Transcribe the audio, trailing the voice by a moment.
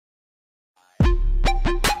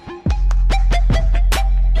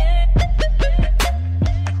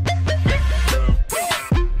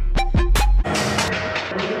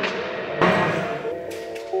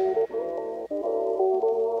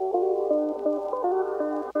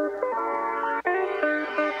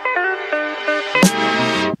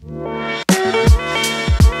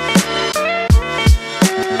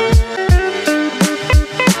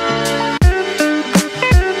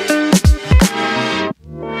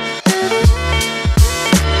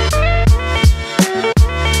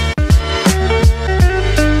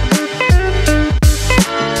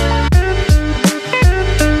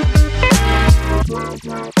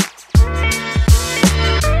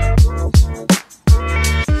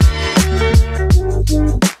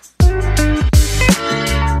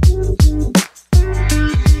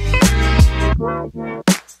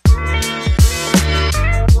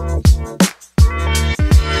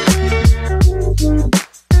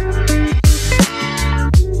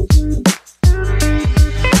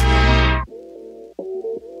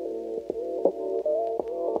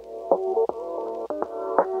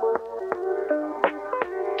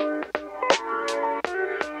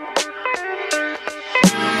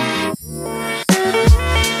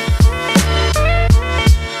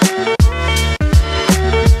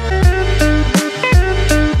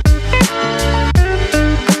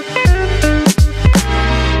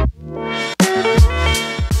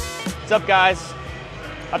What's up, guys?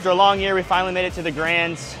 After a long year, we finally made it to the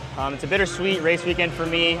Grands. It's a bittersweet race weekend for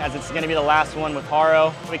me, as it's going to be the last one with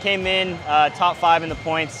Haro. We came in top 5 in the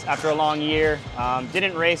points after a long year.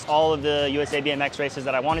 Didn't race all of the USA BMX races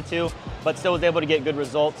that I wanted to, but still was able to get good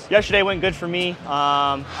results. Yesterday went good for me.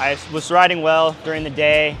 I was riding well during the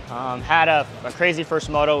day. Had a crazy first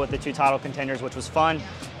moto with the 2 title contenders, which was fun.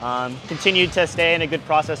 Continued to stay in a good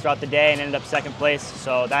process throughout the day and ended up 2nd place.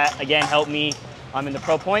 So that again helped me in the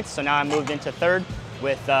pro points. So now I moved into 3rd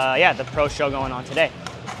with the pro show going on today.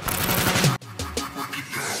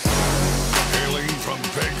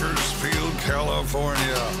 Bakersfield,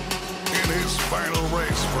 California, in his final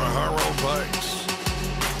race for Haro Bikes,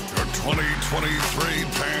 your 2023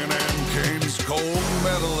 Pan Am Games gold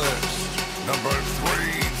medalist, number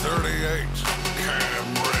 338,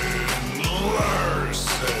 Cameron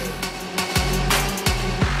Larson.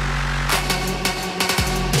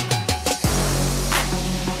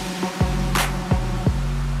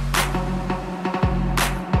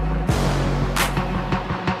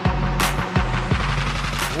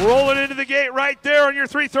 Rolling into the gate right there on your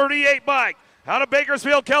 338 bike. Out of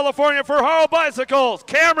Bakersfield, California for Haro Bicycles,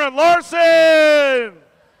 Cameron Larson.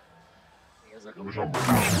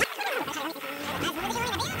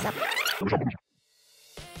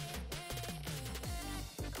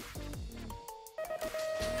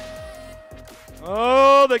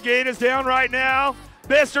 Oh, the gate is down right now.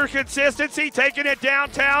 Mr. Consistency taking it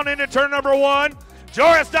downtown into turn number 1.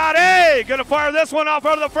 Joris.A gonna fire this one off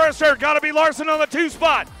out of the first turn. Gotta be Larson on the 2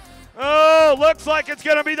 spot. Oh, looks like it's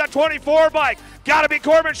gonna be the 24 bike. Gotta be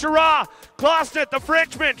Corbin Chara. Klosnet, the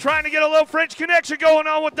Frenchman, trying to get a little French connection going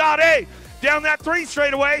on with .A. Down that 3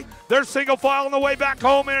 straightaway. They're single file on the way back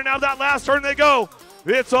home. In and out of that last turn they go.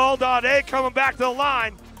 It's all .A coming back to the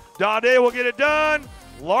line. .A will get it done.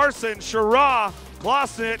 Larson, Chara,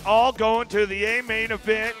 Klosnet all going to the A main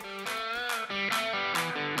event.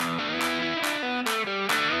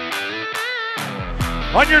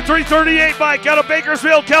 On your 338 bike out of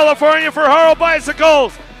Bakersfield, California for Haro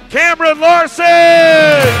Bicycles, Cameron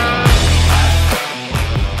Larson.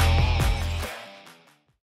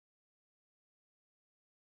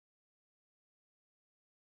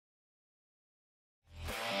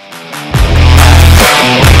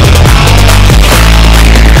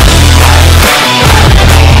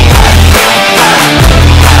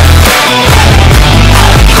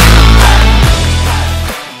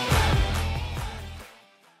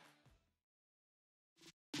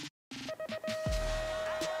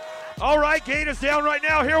 All right, gate is down right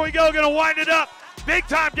now. Here we go, gonna wind it up. Big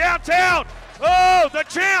time downtown. Oh, the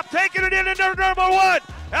champ taking it into number 1.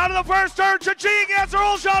 Out of the first turn, Cha-ching gets her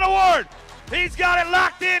whole shot award. He's got it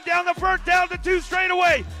locked in down the first, down the 2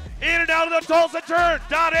 straightaway. In and out of the Tulsa turn.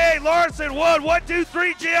 .A, Larson, 1, 2,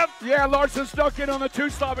 3, Jim. Yeah, Larson stuck in on the 2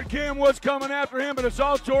 stop, and Cam Wood's coming after him, but it's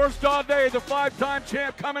all Joris .A, the 5-time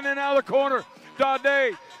champ, coming in out of the corner.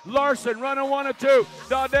 .A, Larson running 1 and 2.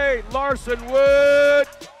 .A, Larson, Wood.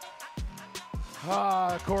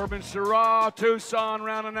 Corbin Chara, Tucson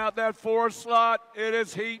rounding out that 4th slot. It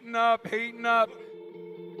is heating up, heating up.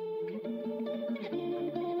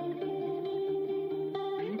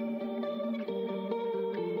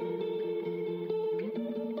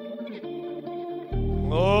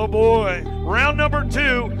 Oh boy, round number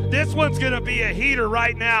 2. This one's gonna be a heater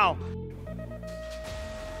right now.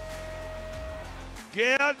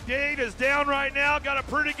 Gate is down right now, got a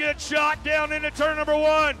pretty good shot down into turn number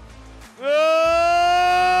 1.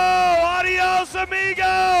 Oh, adios,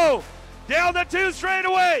 amigo! Down the 2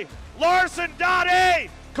 straightaway. Larson, .A.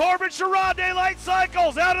 Corbin Chara, Daylight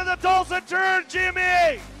Cycles, out of the Tulsa turn,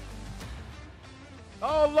 Jimmy.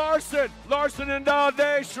 Oh, Larson and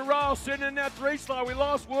 .A. Chara sitting in that 3 slot. We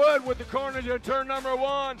lost Wood with the corners in turn number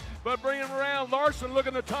 1, but bringing him around. Larson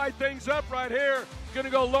looking to tie things up right here.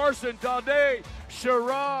 Gonna go Larson, .A.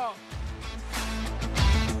 Chara.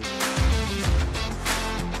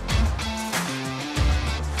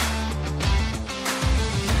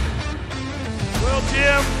 Well,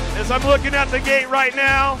 Jim, as I'm looking at the gate right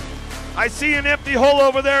now, I see an empty hole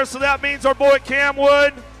over there, so that means our boy Cam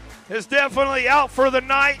Wood is definitely out for the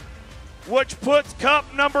night, which puts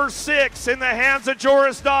cup number 6 in the hands of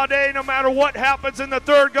Joris .A. No matter what happens in the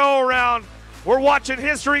 3rd go-around. We're watching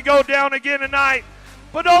history go down again tonight,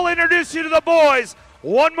 but I'll introduce you to the boys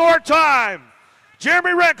one more time.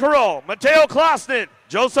 Jeremy Renkerl, Mateo Klosnet,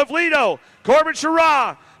 Joseph Lido, Corbin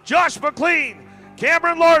Chara, Josh McLean,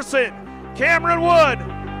 Cameron Larson, Cameron Wood,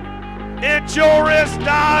 and Joris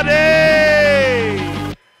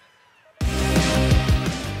 .A.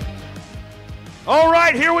 All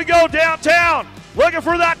right, here we go downtown. Looking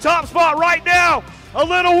for that top spot right now. A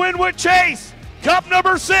little Wynwood chase. Cup number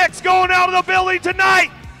number 6 going out of the building tonight.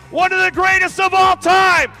 One of the greatest of all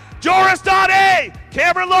time. Joris Dade,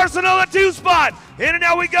 Cameron Larson on the 2 spot. In and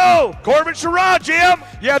out we go. Corbin Sherrod, Jim.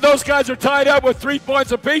 Yeah, those guys are tied up with 3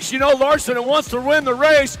 points apiece. You know, Larson wants to win the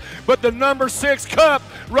race, but the number 6 cup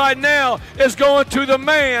right now is going to the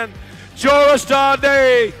man, Joris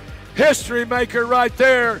Dade. History maker right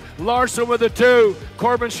there. Larson with the 2.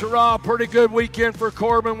 Corbin Sherrod, pretty good weekend for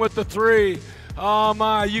Corbin with the 3. Oh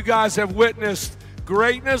my, you guys have witnessed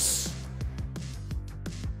greatness.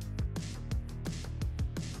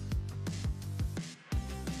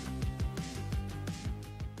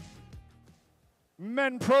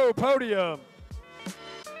 Men Pro podium.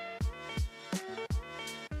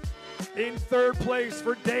 In 3rd place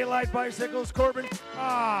for Daylight Bicycles, Corbin.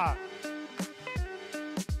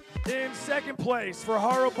 In 2nd place for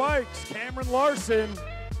Haro Bikes, Cameron Larson.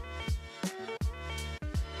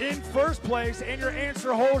 In 1st place, and your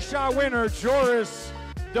answer whole shot winner, Joris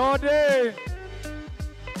Dade.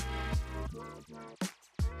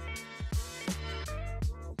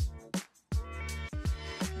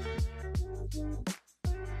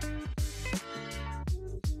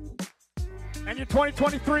 And your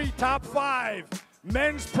 2023 top 5,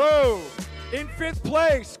 Men's Pro. In 5th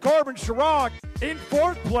place, Corbin Sherrod. In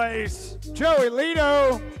 4th place, Joey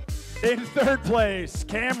Lito. In 3rd place,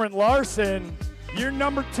 Cameron Larson. Your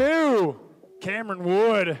number 2, Cameron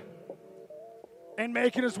Wood. And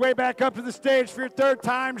making his way back up to the stage for your 3rd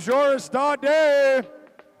time, Joris Dade.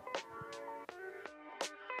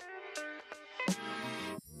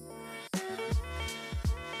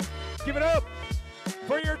 Give it up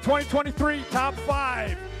for your 2023 top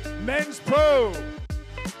 5, Men's Pro.